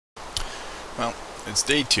Well, it's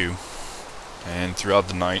day 2, and throughout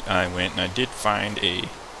the night I went and I did find a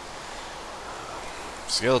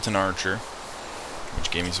skeleton archer,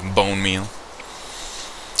 which gave me some bone meal,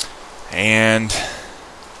 and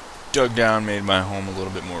dug down, made my home a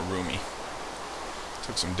little bit more roomy.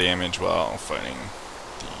 Took some damage while fighting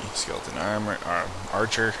the skeleton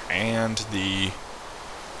archer and the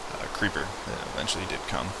creeper that eventually did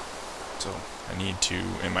come. So I need to,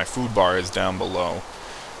 and my food bar is down below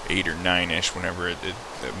 8 or 9-ish whenever at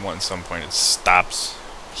some point it stops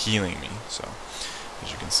healing me. So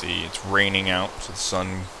as you can see, it's raining out, so the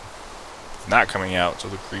sun is not coming out, so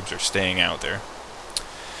the creeps are staying out there.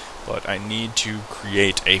 But I need to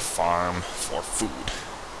create a farm for food.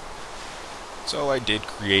 So I did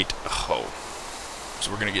create a hoe.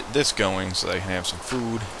 So we're going to get this going so that I can have some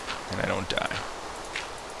food and I don't die.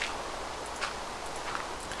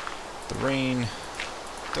 The rain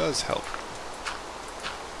does help.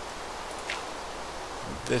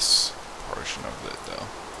 This portion of it, though,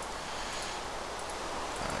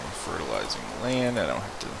 by fertilizing the land, I don't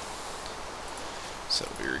have to set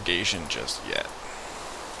up irrigation just yet.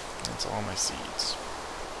 That's all my seeds.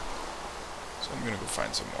 So I'm going to go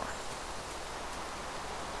find some more.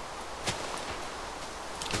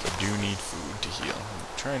 Because I do need food to heal. I'm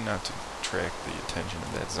trying not to attract the attention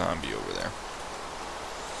of that zombie over there.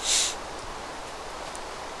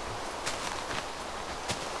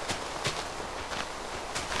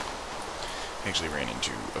 Actually ran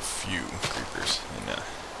into a few creepers and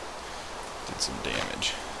did some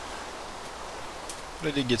damage. But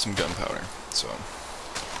I did get some gunpowder, so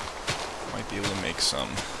might be able to make some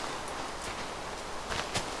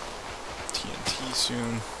TNT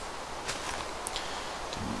soon.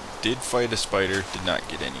 Did fight a spider, did not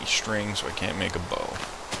get any string, so I can't make a bow.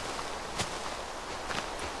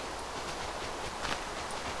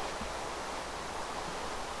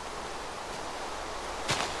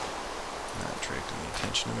 Not attracting the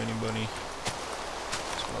attention of anybody,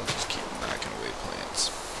 so I'll just keep knocking away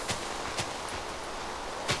plants.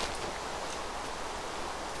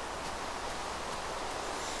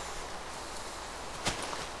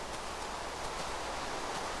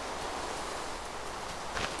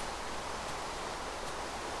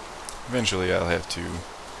 Eventually I'll have to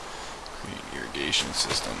create an irrigation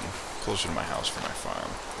system closer to my house for my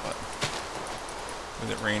farm, but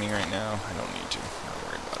with it raining right now, I don't need to. Not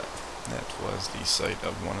worried about it. That was the site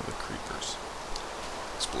of one of the creepers.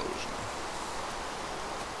 Explosion.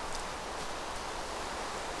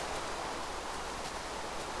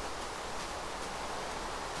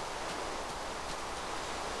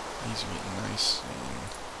 These are getting nice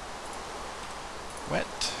and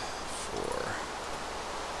wet for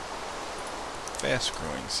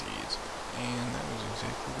fast-growing seeds, and that was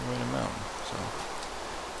exactly the right amount. So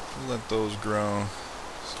we'll let those grow,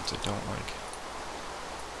 since I don't like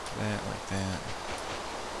that.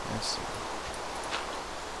 Let's see.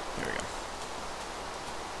 There we go.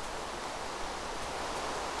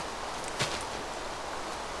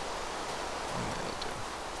 And that'll do.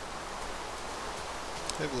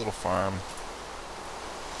 I have a little farm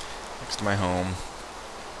next to my home.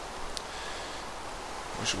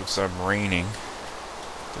 Wish it would stop raining.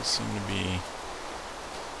 It does seem to be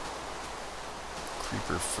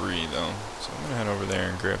creeper free though, so I'm gonna head over there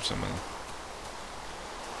and grab some of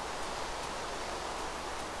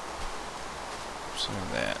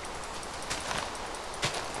that.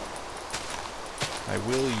 I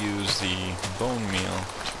will use the bone meal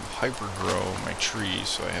to hyper grow my trees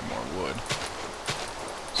so I have more wood.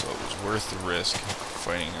 So it was worth the risk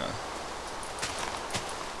fighting a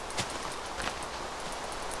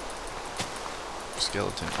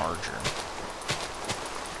skeleton archer.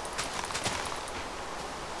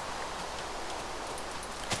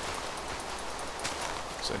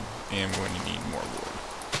 So I am going to need more wood.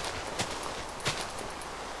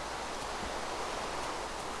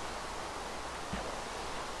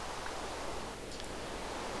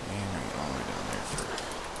 And I went all the way down there for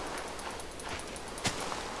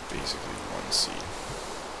basically one seed.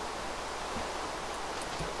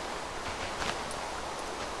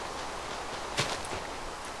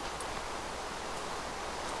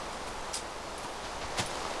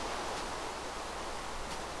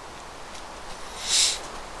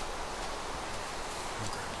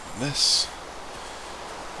 This.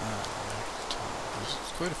 There's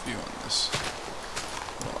quite a few on this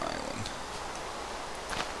little island.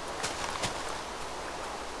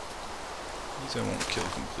 These I won't kill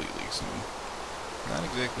completely, so I'm not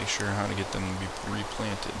exactly sure how to get them to be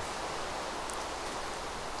replanted.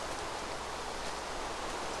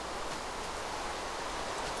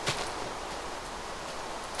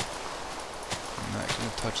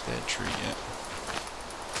 touch that tree yet.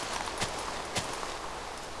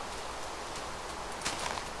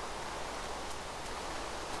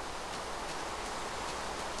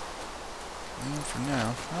 And for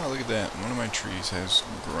now, oh look at that, one of my trees has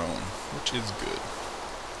grown, which is good.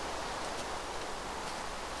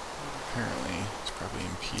 Apparently, it's probably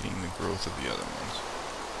impeding the growth of the other ones.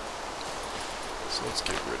 So let's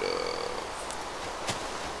get rid of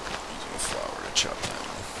using a flower to chop down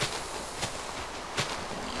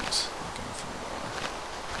weeds. Looking for more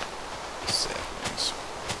saplings.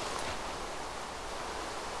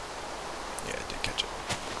 Yeah, I did catch it.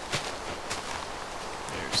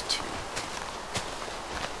 There's 2.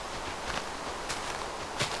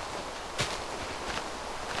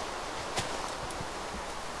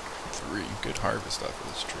 Good harvest off of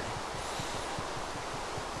this tree.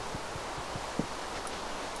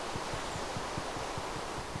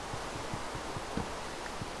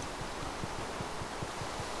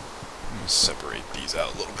 I'm going to separate these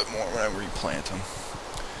out a little bit more when I replant them.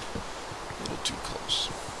 A little too close.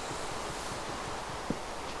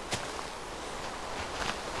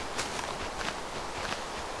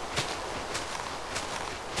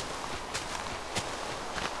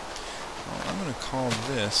 Well, I'm going to call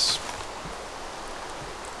this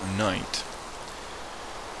night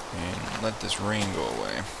and let this rain go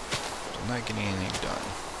away. I'm not getting anything done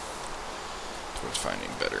towards finding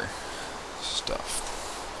better stuff.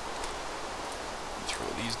 Throw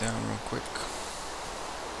these down real quick.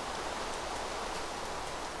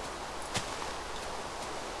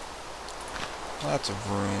 Lots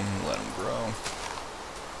of room, let them grow.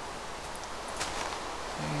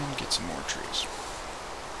 And get some more trees.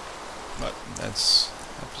 But that's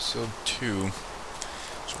episode 2.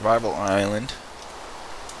 Survival Island.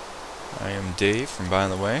 I am Dave from By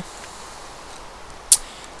the Way.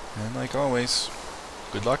 And like always,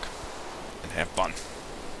 good luck and have fun.